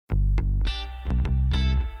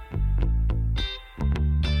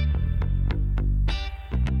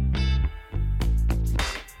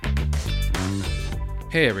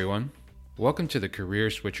Hey everyone, welcome to the Career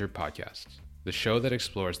Switcher podcast, the show that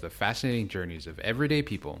explores the fascinating journeys of everyday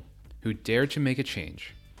people who dare to make a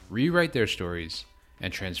change, rewrite their stories,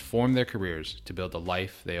 and transform their careers to build the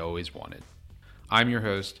life they always wanted. I'm your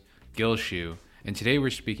host, Gil Hsu, and today we're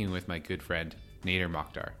speaking with my good friend, Nader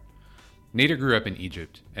Moktar. Nader grew up in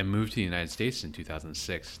Egypt and moved to the United States in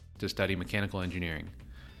 2006 to study mechanical engineering.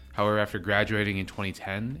 However, after graduating in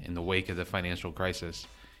 2010 in the wake of the financial crisis,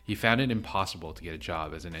 he found it impossible to get a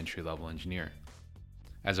job as an entry-level engineer.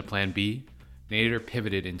 As a plan B, Nader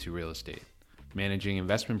pivoted into real estate, managing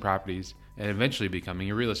investment properties and eventually becoming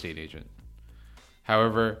a real estate agent.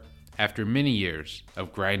 However, after many years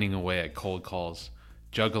of grinding away at cold calls,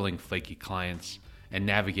 juggling flaky clients, and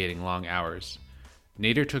navigating long hours,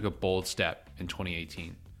 Nader took a bold step in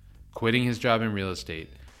 2018, quitting his job in real estate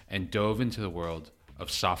and dove into the world of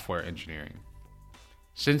software engineering.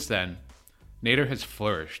 Since then, Nader has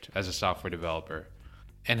flourished as a software developer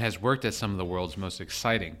and has worked at some of the world's most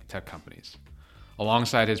exciting tech companies.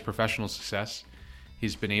 Alongside his professional success,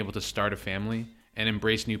 he's been able to start a family and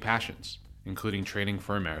embrace new passions, including training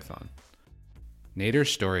for a marathon.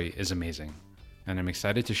 Nader's story is amazing, and I'm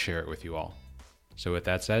excited to share it with you all. So with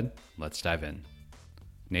that said, let's dive in.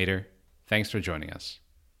 Nader, thanks for joining us.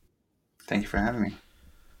 Thank you for having me.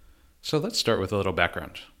 So let's start with a little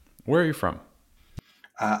background. Where are you from?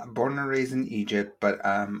 Born and raised in Egypt, but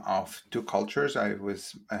of two cultures. I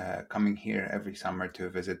was coming here every summer to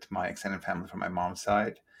visit my extended family from my mom's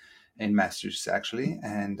side in Massachusetts, actually.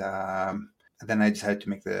 And then I decided to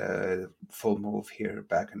make the full move here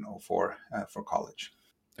back in '04 for college.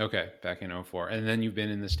 Okay, back in '04. And then you've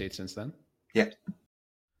been in the States since then? Yeah.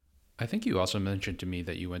 I think you also mentioned to me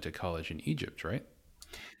that you went to college in Egypt, right?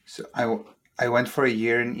 So I went for a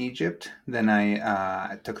year in Egypt. Then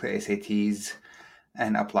I took the SATs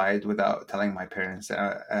and applied without telling my parents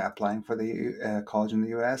that applying for the college in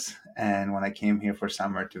the US. And when I came here for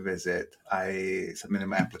summer to visit, I submitted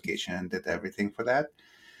my application and did everything for that.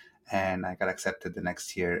 And I got accepted the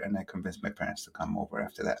next year, and I convinced my parents to come over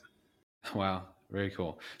after that. Wow, very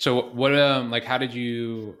cool. So what how did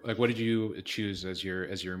you what did you choose as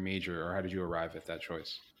your major, or how did you arrive at that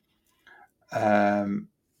choice? Um,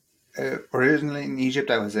 Originally in Egypt,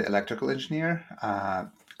 I was an electrical engineer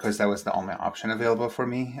because that was the only option available for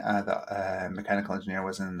me. The mechanical engineer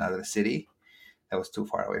was in another city that was too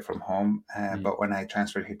far away from home. Mm, But when I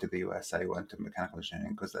transferred here to the US, I went to mechanical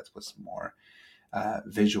engineering because that was more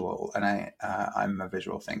visual, and I'm a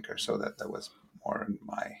visual thinker, so that was more in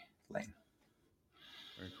my lane.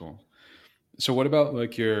 very cool. So what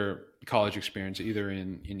about your college experience, either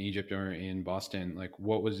in Egypt or in Boston?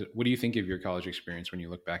 What do you think of your college experience when you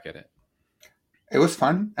look back at it? It was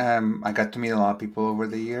fun. I got to meet a lot of people over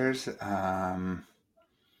the years.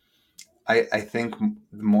 I think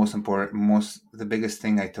the most important, the biggest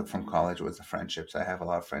thing I took from college was the friendships. I have a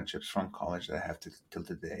lot of friendships from college that I have to till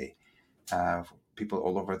today. People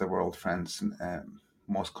all over the world, friends,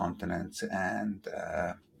 most continents, and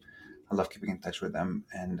I love keeping in touch with them,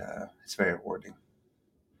 and it's very rewarding.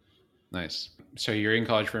 Nice. So you're in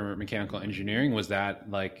college for mechanical engineering. Was that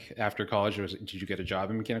after college? Did you get a job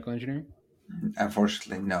in mechanical engineering?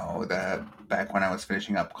 Unfortunately, no. The back when I was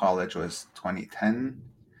finishing up college was 2010.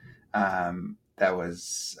 That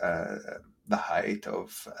was the height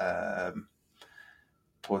of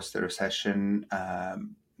post the recession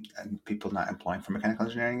and people not employing for mechanical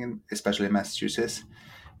engineering, especially in Massachusetts.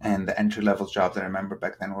 And the entry level jobs I remember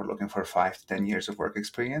back then were looking for 5 to 10 years of work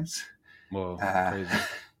experience. Whoa, Uh, crazy.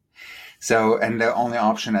 so, and the only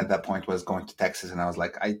option at that point was going to Texas. And I was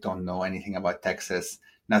like, I don't know anything about Texas.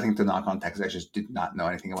 Nothing to knock on Texas. I just did not know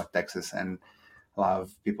anything about Texas. And a lot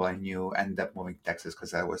of people I knew ended up moving to Texas because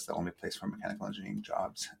that was the only place for mechanical engineering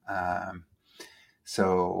jobs.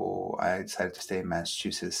 So I decided to stay in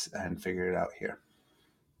Massachusetts and figure it out here.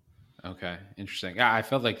 Okay, interesting. Yeah, I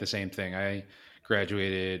felt like the same thing. I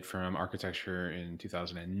graduated from architecture in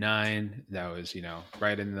 2009. That was,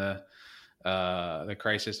 right in the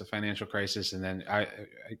crisis, the financial crisis, and then I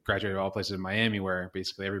graduated all places in Miami, where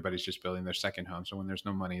basically everybody's just building their second home. So when there's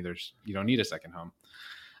no money, you don't need a second home.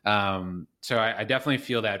 So I definitely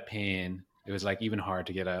feel that pain. It was even hard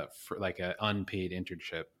to get an unpaid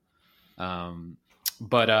internship. Um,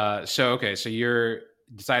 but okay, so you're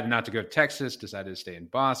decided not to go to Texas, decided to stay in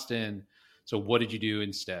Boston. So what did you do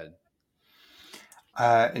instead?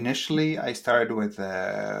 Initially, I started with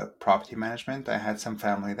property management. I had some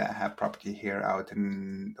family that had property here out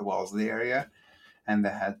in the Wellesley area, and they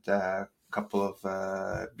had a couple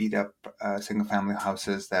of beat up single family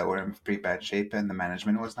houses that were in pretty bad shape, and the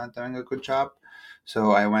management was not doing a good job.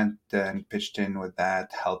 So I went and pitched in with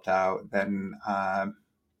that, helped out, then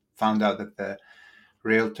found out that the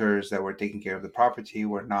realtors that were taking care of the property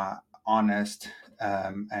were not honest,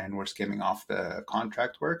 and were skimming off the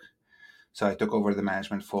contract work. So I took over the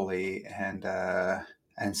management fully, and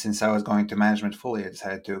since I was going to management fully, I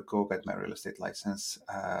decided to go get my real estate license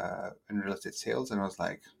in real estate sales. And I was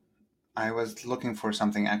like, I was looking for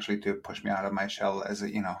something actually to push me out of my shell as a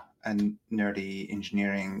nerdy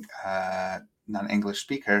engineering non-English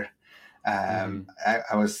speaker. Mm-hmm.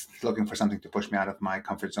 I was looking for something to push me out of my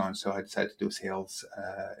comfort zone, so I decided to do sales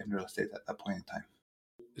in real estate at that point in time.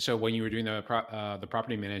 So when you were doing the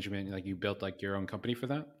property management, like you built like your own company for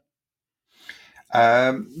that?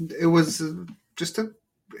 It was just a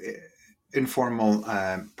informal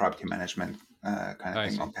property management kind of I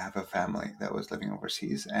thing see. on behalf of family that was living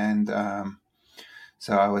overseas, and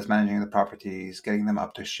so I was managing the properties, getting them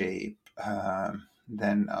up to shape.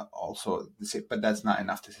 Then also, but that's not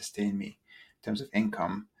enough to sustain me in terms of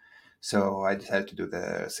income. So I decided to do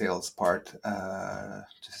the sales part to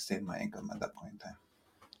sustain my income at that point in time.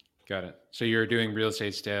 Got it. So you're doing real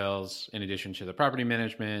estate sales in addition to the property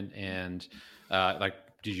management, and like,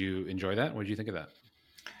 did you enjoy that? What did you think of that?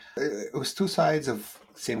 It was two sides of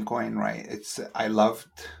the same coin, right? I loved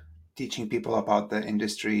teaching people about the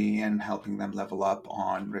industry and helping them level up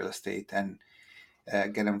on real estate and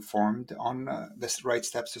get informed on the right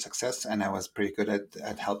steps to success. And I was pretty good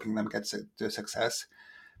at helping them get to success.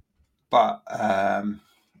 But uh,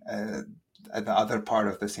 the other part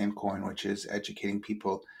of the same coin, which is educating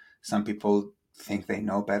people, some people think they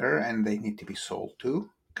know better and they need to be sold to,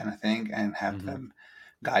 kind of thing, and have Mm-hmm. them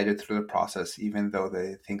guided through the process, even though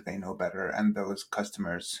they think they know better. And those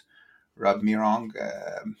customers rubbed me wrong.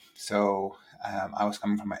 I was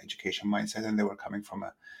coming from an education mindset, and they were coming from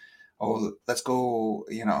oh, let's go,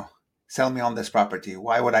 sell me on this property.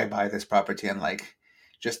 Why would I buy this property? And like,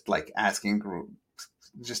 just like asking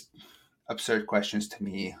just absurd questions to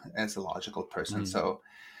me as a logical person. Mm-hmm. So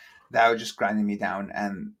that was just grinding me down.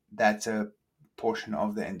 And that's a portion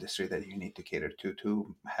of the industry that you need to cater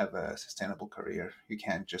to have a sustainable career. You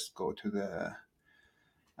can't just go to the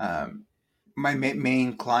um, my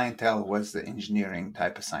main clientele was the engineering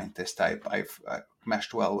type of scientist type. I've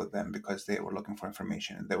meshed well with them because they were looking for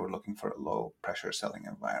information and they were looking for a low pressure selling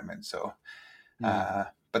environment. So, Mm-hmm.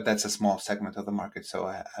 but that's a small segment of the market.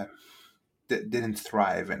 So didn't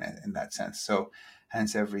thrive in it in that sense. So,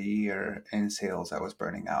 hence every year in sales, I was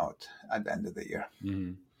burning out at the end of the year.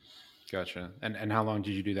 Mm-hmm. Gotcha. And how long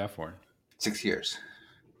did you do that for? 6 years.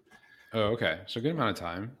 Oh, okay. So good amount of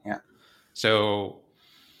time. Yeah. So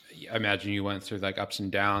I imagine you went through like ups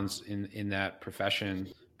and downs in that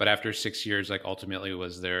profession. But after 6 years, like ultimately,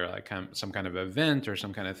 was there like some kind of event or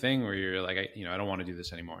some kind of thing where you're like, I don't want to do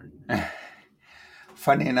this anymore?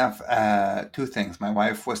 Funny enough, two things. My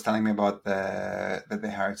wife was telling me about that they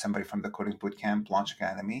hired somebody from the Coding Bootcamp Launch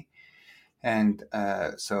Academy. And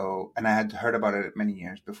I had heard about it many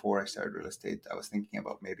years before I started real estate. I was thinking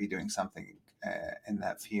about maybe doing something in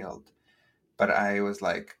that field, but I was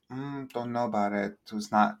like, don't know about it. It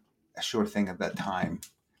was not a sure thing at that time.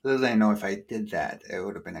 Little did I know if I did that, it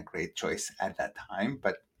would have been a great choice at that time,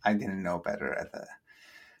 but I didn't know better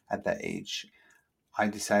at that age. I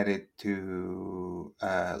decided to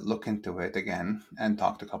look into it again and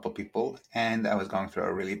talk to a couple people. And I was going through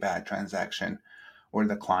a really bad transaction where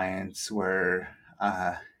the clients were,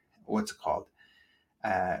 uh, what's it called,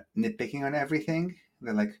 nitpicking on everything.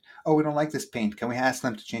 They're like, oh, we don't like this paint. Can we ask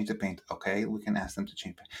them to change the paint? Okay, we can ask them to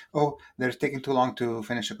change paint. Oh, they're taking too long to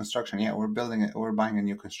finish the construction. Yeah, we're building it. We're buying a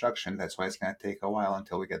new construction. That's why it's going to take a while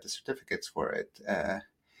until we get the certificates for it.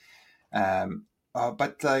 Um,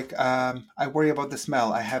 but like, I worry about the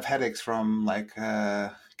smell. I have headaches from like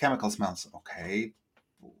chemical smells. Okay,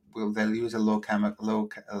 they'll use a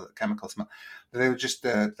chemical smell. They were just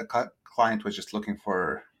the client was just looking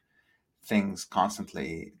for things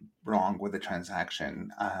constantly wrong with the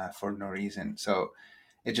transaction for no reason. So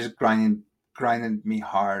it just grinded me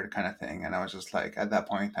hard, kind of thing. And I was just like, at that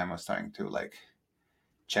point in time, I was starting to like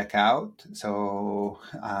check out. So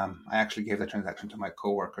I actually gave the transaction to my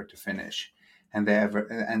coworker to finish, and they ever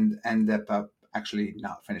and ended up actually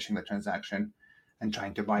not finishing the transaction and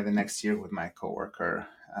trying to buy the next year with my coworker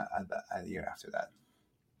a year after that.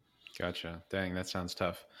 Gotcha. Dang, that sounds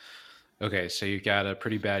tough. Okay, so you got a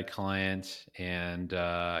pretty bad client, and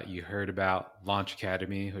you heard about Launch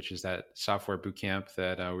Academy, which is that software bootcamp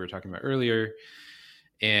that we were talking about earlier.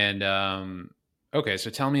 And okay, so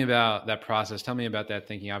tell me about that process. Tell me about that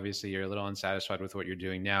thinking. Obviously, you're a little unsatisfied with what you're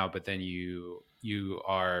doing now, but then you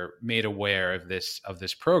are made aware of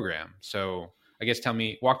this program. So I guess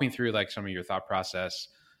walk me through like some of your thought process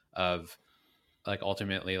of like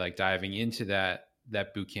ultimately like diving into that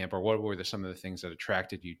that boot camp, or what were some of the things that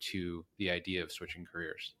attracted you to the idea of switching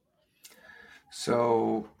careers?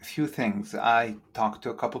 So, a few things. I talked to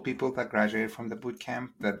a couple people that graduated from the boot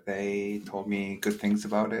camp that they told me good things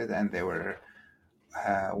about it, and they were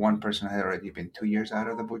one person had already been 2 years out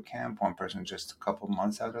of the boot camp, one person just a couple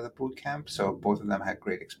months out of the boot camp. So both of them had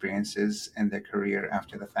great experiences in their career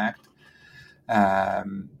after the fact.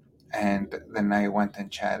 Um, and then I went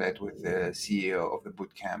and chatted with the CEO of the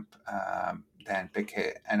boot camp, Dan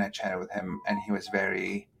Pickett, and I chatted with him, and he was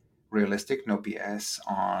very realistic, no BS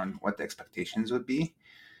on what the expectations would be.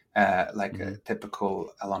 Like a Mm-hmm.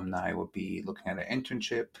 typical alumni would be looking at an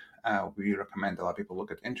internship. We recommend a lot of people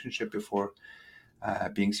look at internship before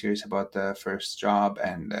being serious about the first job,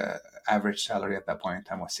 and average salary at that point in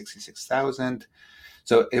time was 66,000.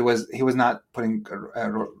 So it was he was not putting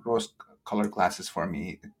rose colored glasses for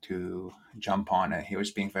me to jump on it. He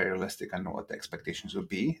was being very realistic on what the expectations would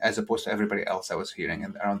be, as opposed to everybody else I was hearing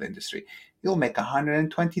around the industry. You'll make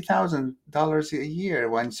 $120,000 a year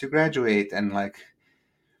once you graduate, and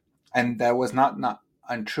that was not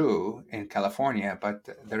untrue in California, but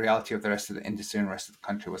the reality of the rest of the industry and the rest of the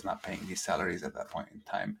country was not paying these salaries at that point in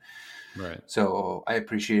time. Right. So I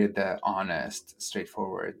appreciated the honest,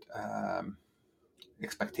 straightforward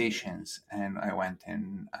expectations, and I went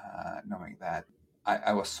in knowing that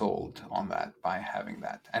I was sold on that by having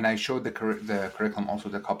that. And I showed the curriculum also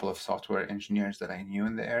to a couple of software engineers that I knew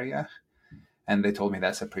in the area, and they told me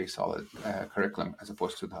that's a pretty solid curriculum as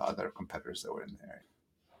opposed to the other competitors that were in the area.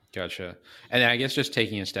 Gotcha. And I guess just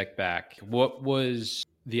taking a step back, what was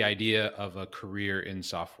the idea of a career in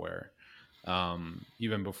software?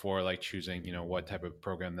 Even before like choosing, what type of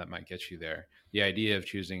program that might get you there. The idea of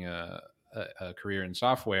choosing a career in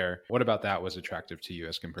software, what about that was attractive to you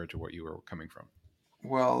as compared to what you were coming from?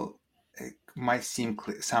 Well, it might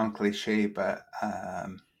sound cliche, but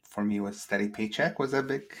for me, was steady paycheck was a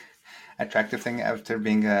big attractive thing after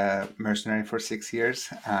being a mercenary for 6 years,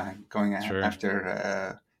 going Sure.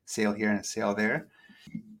 after sale here and sale there.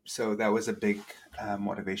 So that was a big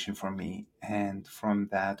motivation for me, and from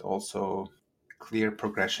that also clear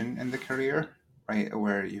progression in the career, right,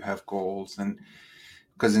 where you have goals. And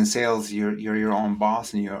because in sales you're your own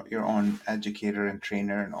boss and you're your own educator and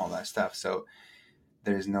trainer and all that stuff, so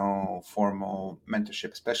there's no formal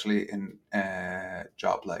mentorship, especially in a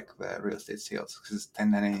job like the real estate sales, because it's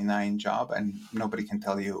 1099 job and nobody can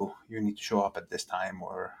tell you you need to show up at this time,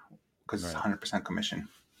 or because it's Right. 100% commission.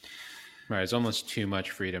 Right. It's almost too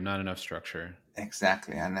much freedom, not enough structure.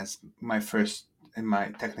 Exactly. And as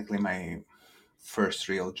technically my first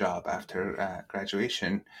real job after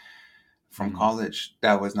graduation from Mhm. college,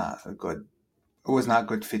 that was not a good it was not a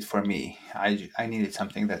good fit for me. I needed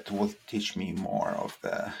something that will teach me more of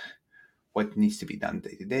the what needs to be done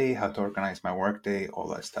day to day, how to organize my workday, all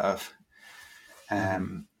that stuff.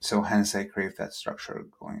 Mhm. So hence I crave that structure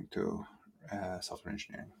going to software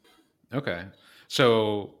engineering. Okay.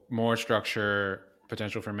 So more structure,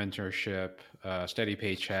 potential for mentorship, steady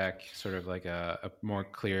paycheck, sort of like a more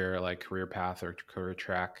clear like career path or career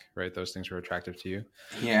track, right? Those things were attractive to you.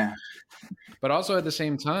 Yeah, But also at the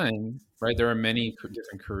same time, right, there are many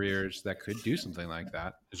different careers that could do something like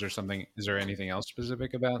that. Is there anything else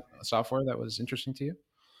specific about software that was interesting to you?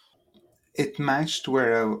 it matched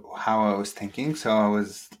where how I was thinking. So I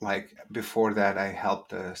was like before that I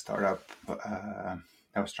helped a startup that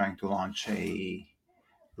was trying to launch a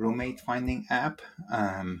roommate finding app.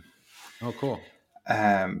 Um, Oh, cool.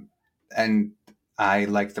 um, and I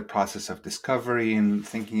like the process of discovery and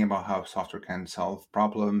thinking about how software can solve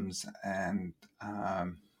problems, and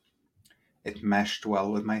it meshed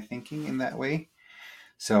well with my thinking in that way.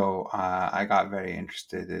 So I got very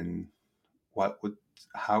interested in what would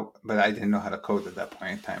how, but I didn't know how to code at that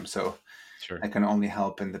point in time. So I Sure. can only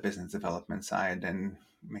help in the business development side and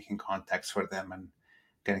making contacts for them and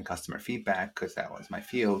getting customer feedback because that was my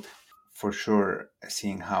field. For sure,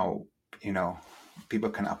 seeing how you know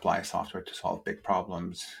people can apply software to solve big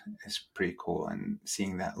problems is pretty cool, and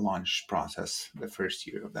seeing that launch process the first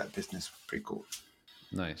year of that business was pretty cool.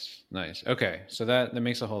 Nice. Nice. Okay. So that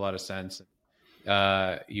makes a whole lot of sense.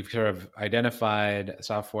 You've sort of identified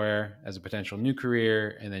software as a potential new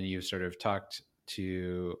career, and then you've sort of talked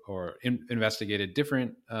to or investigated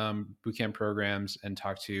different bootcamp programs and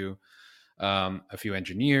talked to a few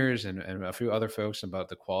engineers and a few other folks about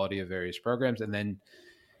the quality of various programs, and then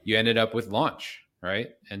you ended up with launch, right?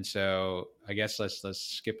 And so I guess let's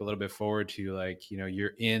skip a little bit forward to like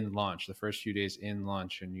you're in launch, the first few days in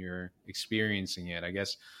launch, and you're experiencing it. I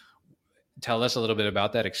guess tell us a little bit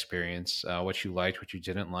about that experience, what you liked, what you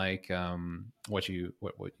didn't like, what you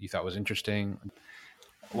thought was interesting.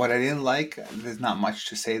 What I didn't like, there's not much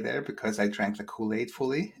to say there because I drank the Kool-Aid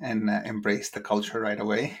fully and embraced the culture right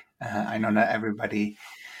away. I know not everybody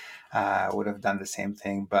would have done the same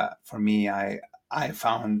thing, but for me, I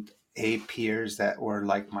found peers that were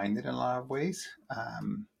like-minded in a lot of ways,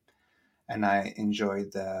 and I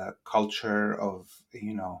enjoyed the culture of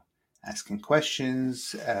asking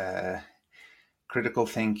questions, critical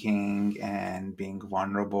thinking, and being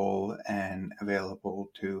vulnerable and available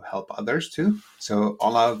to help others too. So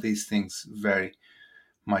all of these things very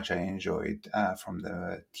much I enjoyed from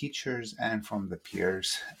the teachers and from the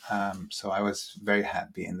peers. So I was very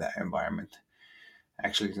happy in that environment.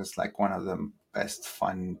 Actually, just like one of the best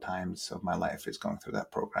fun times of my life is going through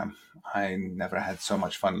that program. I never had so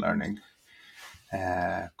much fun learning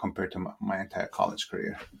compared to my entire college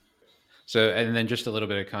career. So, and then just a little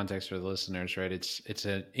bit of context for the listeners, right? It's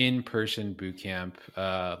an in-person boot camp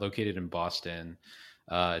located in Boston.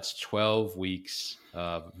 It's 12 weeks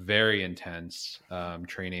of very intense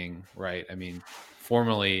training, right? I mean,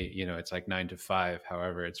 formally, it's like 9 to 5.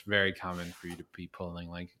 However, it's very common for you to be pulling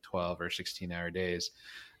like 12 or 16-hour days,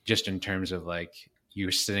 just in terms of like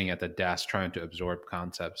you're sitting at the desk trying to absorb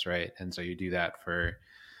concepts, right? And so you do that for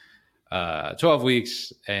 12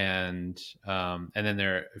 weeks, and then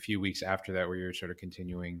there are a few weeks after that where you're sort of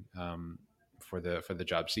continuing for the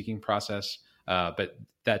job seeking process. But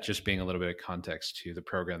that just being a little bit of context to the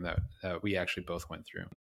program that we actually both went through.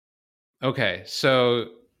 Okay, so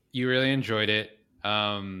you really enjoyed it,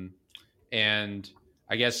 and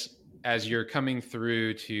I guess as you're coming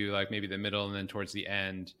through to like maybe the middle and then towards the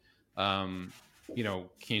end, um,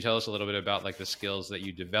 can you tell us a little bit about like the skills that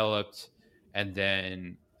you developed, and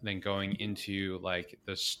then going into like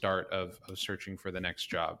the start of searching for the next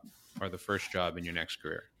job or the first job in your next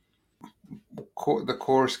career? The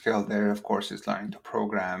core skill there, of course, is learning to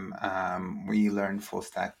program. We learned full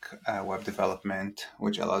stack web development,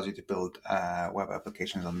 which allows you to build web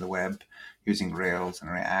applications on the web using Rails and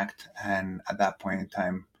React. And at that point in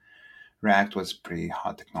time, React was pretty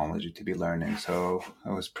hot technology to be learning. So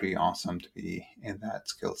it was pretty awesome to be in that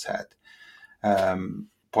skill set.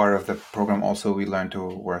 Part of the program also, we learned to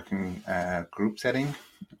work in group setting,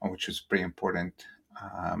 which is pretty important.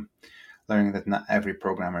 Learning that not every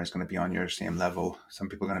programmer is going to be on your same level. Some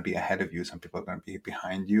people are going to be ahead of you, some people are going to be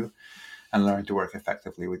behind you, and learning to work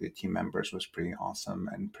effectively with your team members was pretty awesome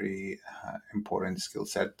and pretty important skill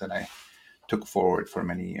set that I took forward for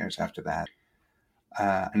many years after that.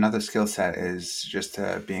 Another skill set is just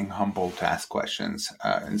being humble to ask questions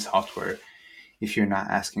in software. If you're not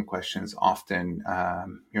asking questions often,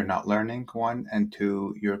 you're not learning, one, and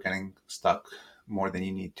two, you're getting stuck more than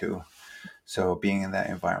you need to. So being in that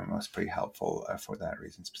environment was pretty helpful for that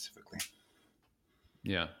reason specifically.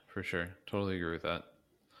 Yeah, for sure, totally agree with that.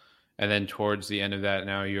 And then towards the end of that,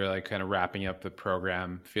 now you're like kind of wrapping up the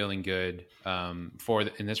program, feeling good.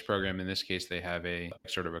 In this program, in this case, they have a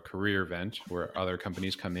sort of a career event where other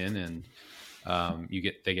companies come in and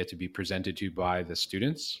they get to be presented to by the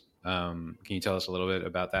students. Can you tell us a little bit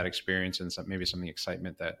about that experience and maybe some of the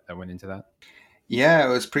excitement that went into that? Yeah, it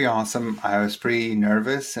was pretty awesome. I was pretty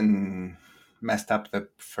nervous and messed up the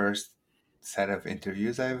first set of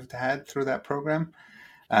interviews I've had through that program.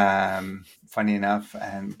 Funny enough,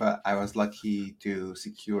 and but I was lucky to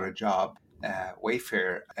secure a job at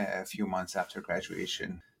Wayfair a few months after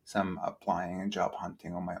graduation. Some applying and job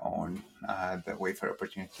hunting on my own. The Wayfair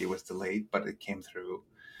opportunity was delayed, but it came through.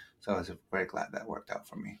 So I was very glad that worked out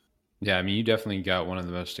for me. Yeah, I mean, you definitely got one of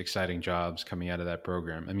the most exciting jobs coming out of that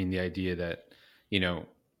program. I mean, the idea that, you know,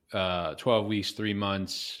 12 weeks, 3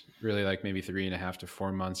 months, really like maybe 3.5 to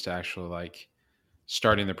 4 months to actually like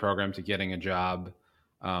starting the program to getting a job,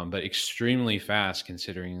 but extremely fast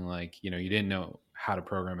considering like, you didn't know how to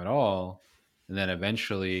program at all. And then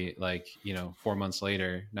eventually, like, 4 months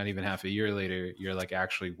later, not even half a year later, you're like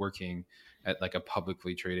actually working at like a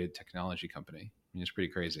publicly traded technology company. I mean, it's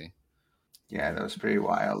pretty crazy. Yeah, that was pretty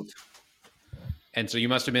wild. And so you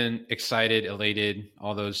must have been excited, elated,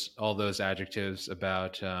 all those adjectives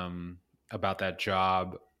about that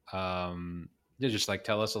job. Just like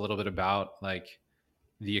tell us a little bit about like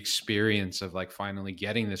the experience of like finally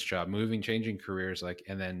getting this job, moving, changing careers, like,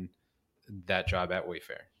 and then that job at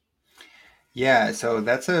Wayfair. Yeah, so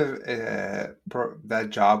that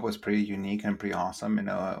job was pretty unique and pretty awesome in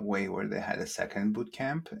a way where they had a second boot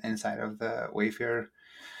camp inside of the Wayfair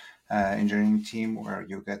engineering team where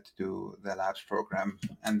you get to do the labs program,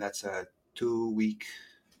 and that's a 2 week,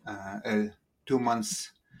 2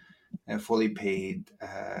 months fully paid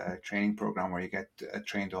training program where you get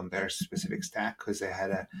trained on their specific stack because they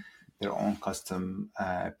had their own custom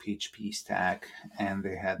PHP stack and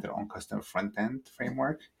they had their own custom front end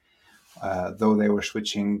framework though they were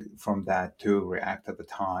switching from that to React at the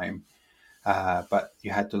time. But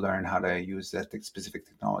you had to learn how to use that specific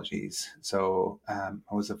technologies. So I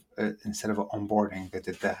was instead of onboarding, they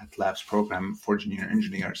did that labs program for junior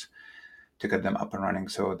engineers to get them up and running.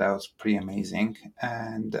 So that was pretty amazing.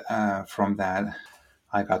 And from that,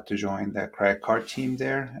 I got to join the credit card team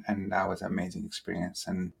there, and that was an amazing experience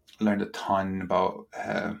and learned a ton about.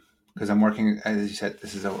 Because I'm working, as you said,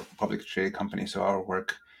 this is a publicly traded company, so our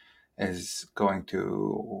work is going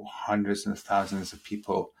to hundreds and thousands of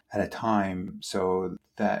people at a time. So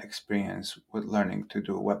that experience with learning to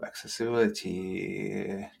do web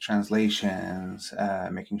accessibility, translations,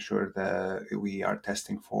 making sure that we are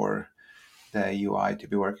testing for the UI to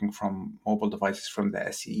be working from mobile devices from the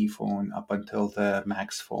SE phone up until the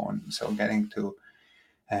Max phone. So getting to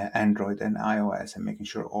Android and iOS and making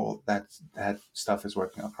sure all that stuff is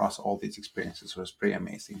working across all these experiences was pretty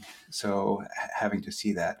amazing. So having to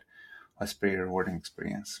see that was a pretty rewarding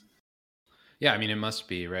experience. Yeah, I mean, it must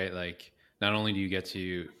be, right? Like, not only do you get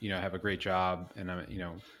to, have a great job and,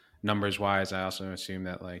 numbers wise, I also assume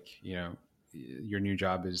that, like, your new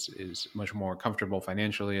job is much more comfortable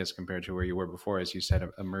financially as compared to where you were before, as you said,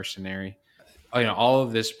 a mercenary. All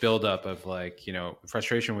of this buildup of, like,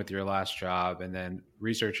 frustration with your last job, and then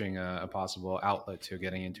researching a possible outlet to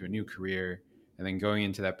getting into a new career, and then going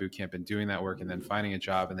into that boot camp and doing that work, and then finding a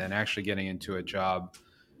job, and then actually getting into a job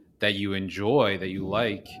that you enjoy, that you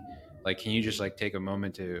like, can you just like take a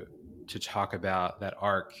moment to talk about that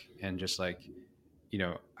arc, and just like,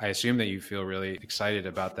 I assume that you feel really excited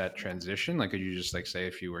about that transition. Like, could you just like say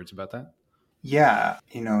a few words about that? Yeah,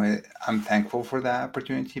 I'm thankful for that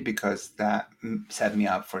opportunity because that set me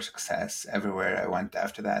up for success everywhere I went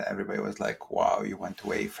after that. Everybody was like, wow, you went to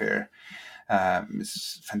Wayfair.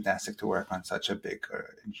 It's fantastic to work on such a big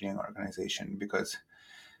engineering organization because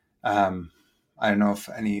um, I don't know if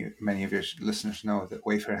many of your listeners know that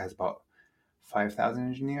Wayfair has about 5,000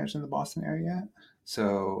 engineers in the Boston area.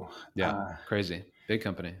 So, Yeah, crazy big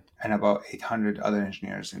company. and about 800 other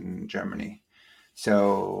engineers in Germany.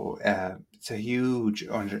 So it's a huge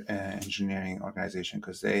engineering organization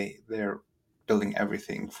because they're building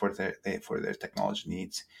everything for their technology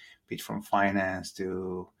needs, be it from finance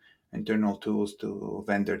to internal tools to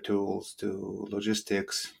vendor tools to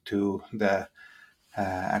logistics to the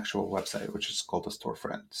actual website, which is called a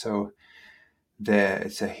storefront. So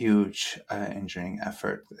it's a huge engineering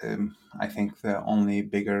effort. I think the only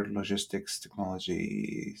bigger logistics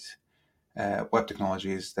technologies web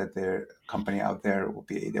technologies that their company out there will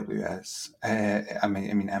be AWS. I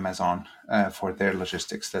mean Amazon for their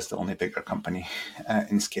logistics. That's the only bigger company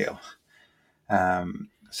in scale.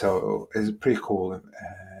 So it's pretty cool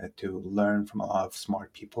to learn from a lot of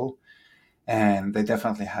smart people, and they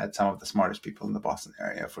definitely had some of the smartest people in the Boston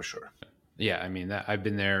area for sure. Yeah, I mean, that I've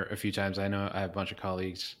been there a few times. I know I have a bunch of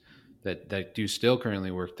colleagues that do still currently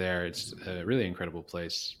work there. It's a really incredible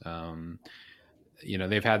place.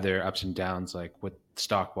 They've had their ups and downs, like with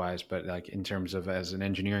stock wise, but like in terms of as an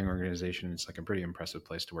engineering organization, it's like a pretty impressive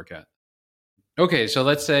place to work at. Okay, so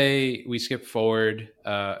let's say we skip forward,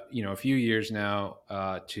 a few years now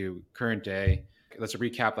to current day. Let's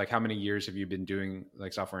recap. Like, how many years have you been doing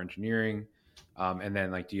like software engineering, and then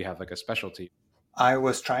like, do you have like a specialty? I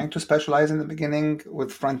was trying to specialize in the beginning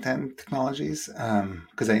with front end technologies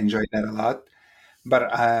because I enjoyed that a lot.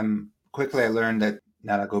 But quickly I learned that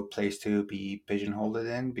not a good place to be pigeonholed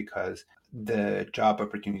in because the job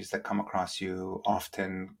opportunities that come across you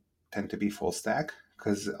often tend to be full stack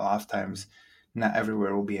because a lot of times not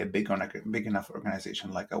everywhere will be a big enough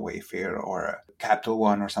organization like a Wayfair or a Capital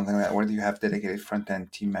One or something like that where you have dedicated front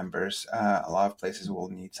end team members. A lot of places will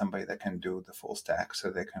need somebody that can do the full stack so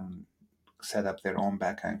they can set up their own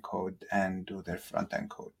backend code and do their front end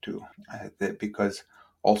code too. Because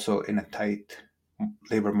also in a tight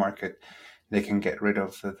labor market, they can get rid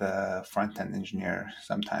of the front end engineer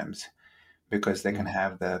sometimes because they can Mm,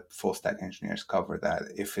 have the full stack engineers cover that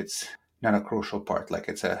if it's not a crucial part, like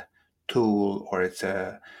it's a tool or it's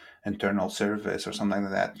a internal service or something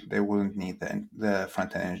like that. They wouldn't need the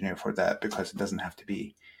front end engineer for that because it doesn't have to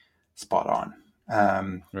be spot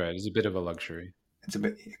on. right, it's a bit of a luxury. It's a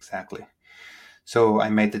bit exactly. So I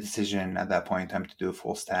made the decision at that point in time to do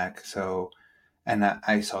full stack. So, and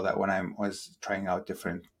I saw that when I was trying out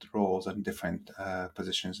different roles and different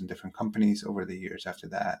positions in different companies over the years after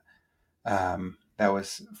that, that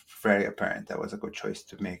was very apparent. That was a good choice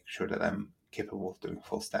to make sure that I'm capable of doing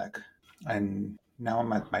full stack. And now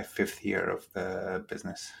I'm at my fifth year of the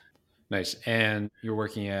business. Nice. And you're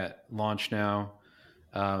working at Launch now,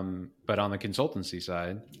 but on the consultancy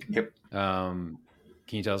side. Yep. Um,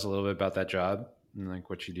 can you tell us a little bit about that job? and like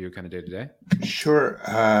what you do kind of day to day? Sure.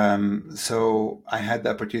 So I had the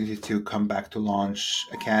opportunity to come back to Launch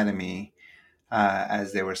Academy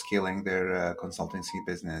as they were scaling their consultancy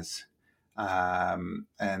business.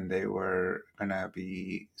 And they were going to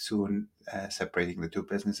be soon separating the two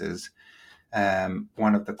businesses.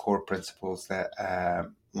 One of the core principles that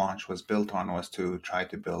Launch was built on was to try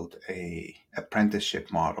to build a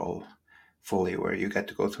apprenticeship model fully, where you get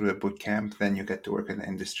to go through a boot camp, then you get to work in the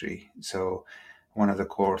industry. So one of the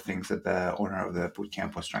core things that the owner of the boot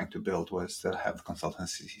camp was trying to build was to have the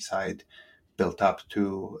consultancy side built up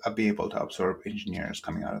to be able to absorb engineers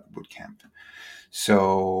coming out of the boot camp.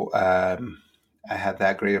 So I had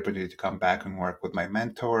that great opportunity to come back and work with my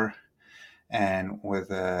mentor and with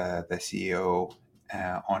the CEO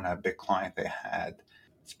on a big client they had.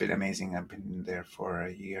 It's been amazing. I've been there for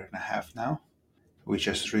a year and a half now. We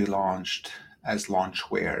just relaunched as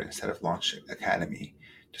Launchware instead of Launch Academy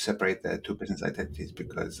to separate the two business identities,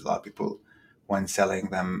 because a lot of people, when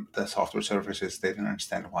selling them the software services, they didn't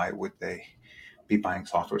understand why would they be buying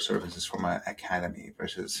software services from an academy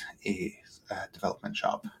versus a development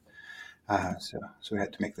shop. So we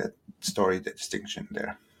had to make that story, the distinction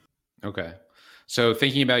there. Okay. So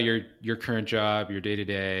thinking about your current job, your day to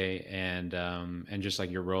day, and just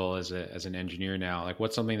like your role as an engineer now, like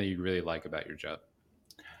what's something that you really like about your job?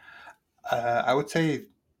 I would say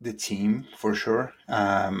the team for sure.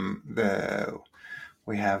 The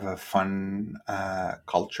We have a fun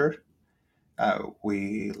culture.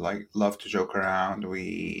 We like love to joke around.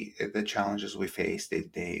 We The challenges we face day to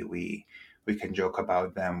day, we can joke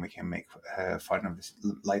about them. We can make fun of this,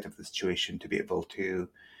 light of the situation, to be able to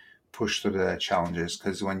push through the challenges.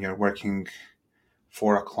 Because when you're working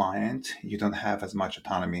for a client, you don't have as much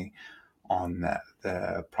autonomy on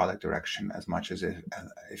the product direction as much as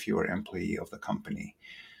if you were an employee of the company.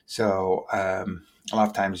 So a lot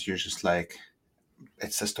of times you're just like,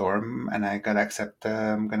 it's a storm and I gotta accept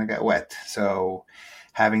I'm gonna get wet. So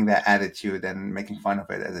having that attitude and making fun of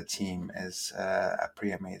it as a team is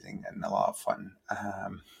pretty amazing and a lot of fun.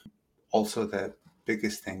 Also, the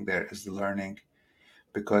biggest thing there is the learning,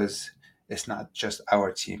 because it's not just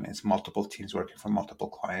our team, it's multiple teams working for multiple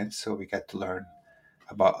clients. So we get to learn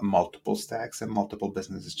about multiple stacks and multiple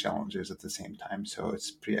business challenges at the same time. So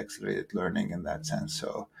it's pretty accelerated learning in that sense.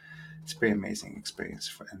 So it's pretty amazing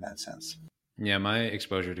experience in that sense. Yeah, my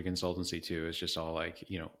exposure to consultancy too is just all like,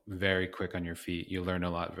 very quick on your feet. You learn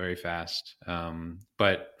a lot very fast.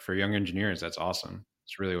 But for young engineers, that's awesome.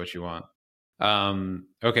 It's really what you want.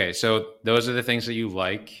 Okay, so those are the things that you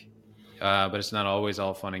like, but it's not always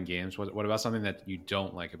all fun and games. What about something that you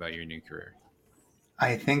don't like about your new career?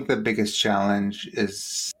 I think the biggest challenge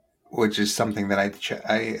is, which is something that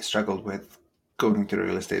I struggled with going into the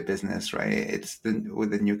real estate business, right?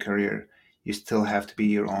 With the new career, you still have to be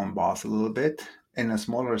your own boss a little bit in a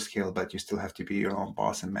smaller scale, but you still have to be your own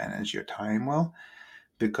boss and manage your time well.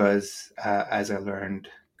 Because as I learned,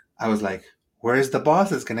 I was like, where's the boss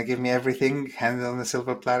that's going to give me everything handed on the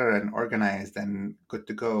silver platter and organized and good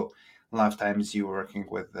to go? A lot of times you're working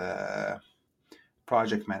with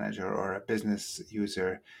project manager or a business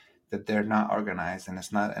user that they're not organized, and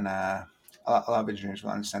it's not in a lot of engineers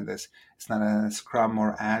will understand this, it's not in a scrum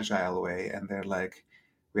or agile way, and they're like,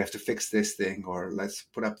 we have to fix this thing or let's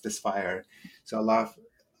put up this fire. So a lot of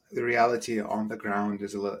the reality on the ground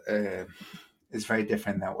is very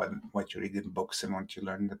different than what you read in books and what you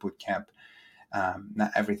learn in the boot camp.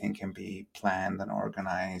 Not everything can be planned and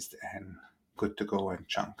organized and good to go and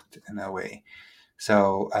chunked in a way.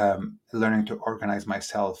 So learning to organize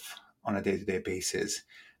myself on a day-to-day basis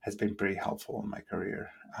has been pretty helpful in my career,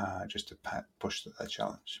 just to push that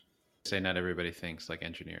challenge. Say not everybody thinks like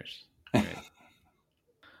engineers, right?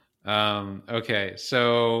 Okay,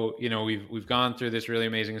 so we've gone through this really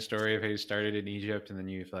amazing story of how you started in Egypt, and then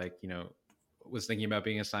you've like was thinking about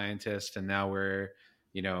being a scientist, and now we're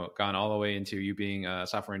gone all the way into you being a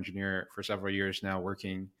software engineer for several years now,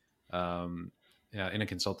 working in a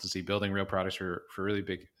consultancy, building real products for really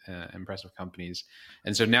big, impressive companies.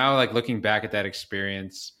 And so now, like looking back at that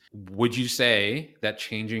experience, would you say that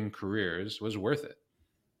changing careers was worth it?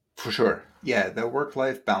 For sure. Yeah, the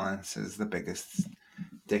work-life balance is the biggest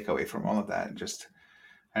takeaway from all of that. Just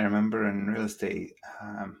I remember in real estate,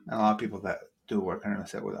 and a lot of people that do work in real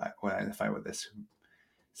estate would identify with this.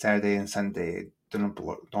 Saturday and Sunday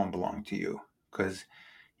don't belong to you, because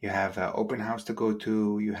you have an open house to go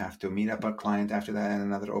to. You have to meet up a client after that in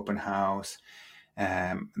another open house.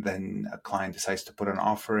 Then a client decides to put an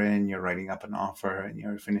offer in. You're writing up an offer and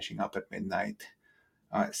you're finishing up at midnight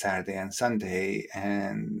Saturday and Sunday.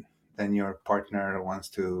 And then your partner wants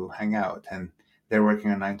to hang out and they're working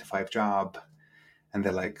a 9 to 5 job. And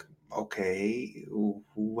they're like, okay,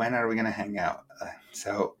 when are we going to hang out?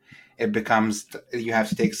 So it becomes, you have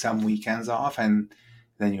to take some weekends off, and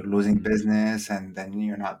then you're losing business, and then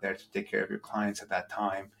you're not there to take care of your clients at that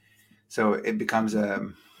time. So it becomes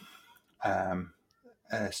um,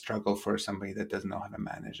 a struggle for somebody that doesn't know how to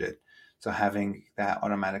manage it. So having that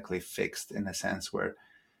automatically fixed in a sense where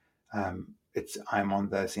I'm on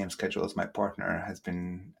the same schedule as my partner has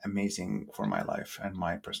been amazing for my life and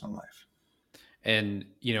my personal life. And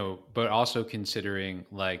but also considering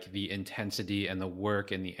like the intensity and the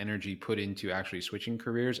work and the energy put into actually switching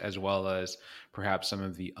careers, as well as perhaps some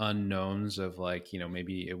of the unknowns of like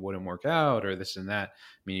maybe it wouldn't work out or this and that.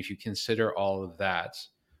 I mean, if you consider all of that,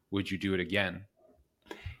 would you do it again?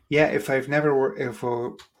 Yeah, if I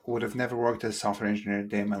would have never worked as a software engineer a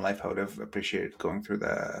day in my life, I would have appreciated going through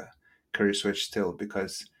the career switch still,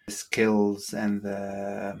 because the skills and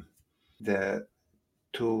the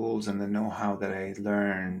tools and the know-how that I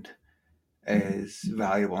learned is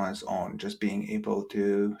valuable on its own. Just being able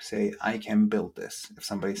to say, I can build this. If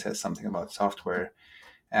somebody says something about software,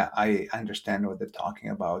 I understand what they're talking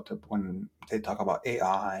about when they talk about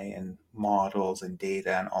AI and models and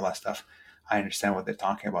data and all that stuff. I understand what they're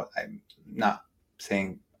talking about. I'm not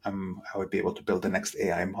saying I would be able to build the next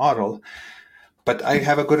AI model, but I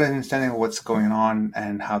have a good understanding of what's going on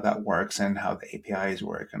and how that works and how the APIs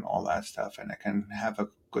work and all that stuff. And I can have a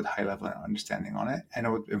good high level understanding on it. And it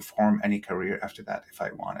would inform any career after that if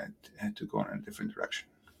I wanted to go in a different direction.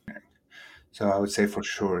 So I would say for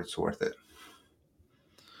sure it's worth it.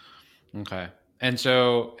 Okay. And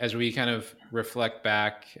so as we kind of reflect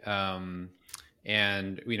back,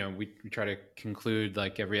 and we try to conclude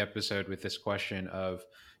like every episode with this question of,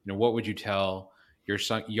 what would you tell your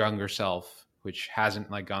younger self, which hasn't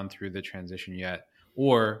like gone through the transition yet,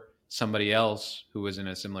 or somebody else who was in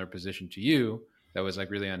a similar position to you that was like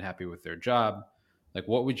really unhappy with their job? Like,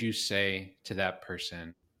 what would you say to that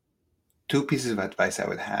person? Two pieces of advice I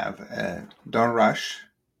would have: don't rush.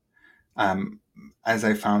 Um, as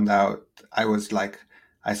I found out,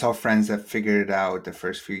 I saw friends that figured it out the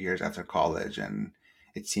first few years after college, and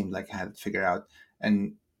it seemed like I had it figured out.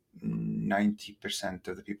 And 90%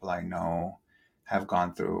 of the people I know have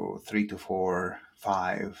gone through 3 to 4,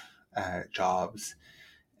 5 jobs,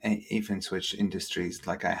 and even switch industries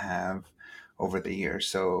like I have over the years.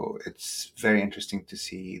 So it's very interesting to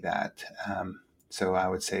see that. So I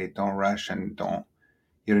would say don't rush, and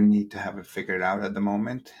you don't need to have it figured out at the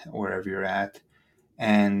moment, wherever you're at.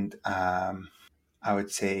 And I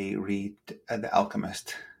would say read The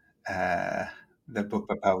Alchemist, uh, the book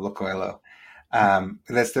by Pablo Coelho.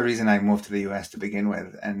 That's the reason I moved to the US to begin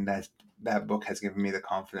with. And that book has given me the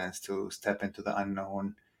confidence to step into the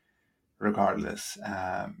unknown regardless,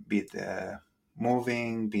 be it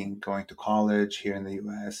being going to college here in the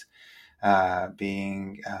US,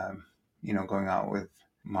 being, going out with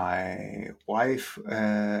my wife.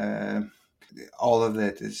 All of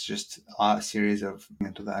it is just a series of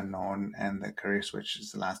into the unknown, and the career switch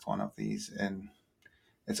is the last one of these, and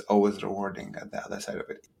it's always rewarding at the other side of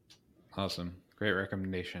it. Awesome. Great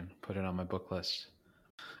recommendation. Put it on my book list.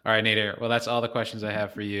 All right, Nader. Well, that's all the questions I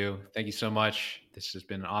have for you. Thank you so much. This has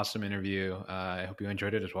been an awesome interview. I hope you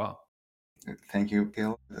enjoyed it as well. Thank you,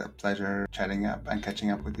 Gil. It's a pleasure chatting up and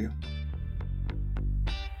catching up with you.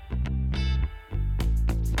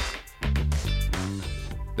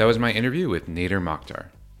 That was my interview with Nader Moktar,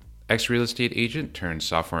 ex-real estate agent turned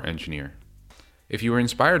software engineer. If you were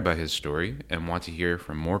inspired by his story and want to hear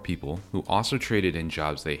from more people who also traded in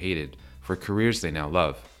jobs they hated for careers they now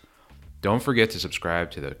love, don't forget to subscribe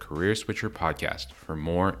to the Career Switcher podcast for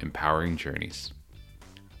more empowering journeys.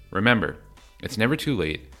 Remember, it's never too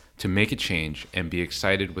late to make a change and be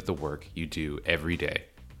excited with the work you do every day.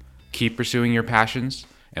 Keep pursuing your passions,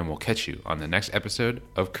 and we'll catch you on the next episode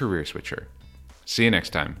of Career Switcher. See you next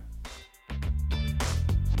time.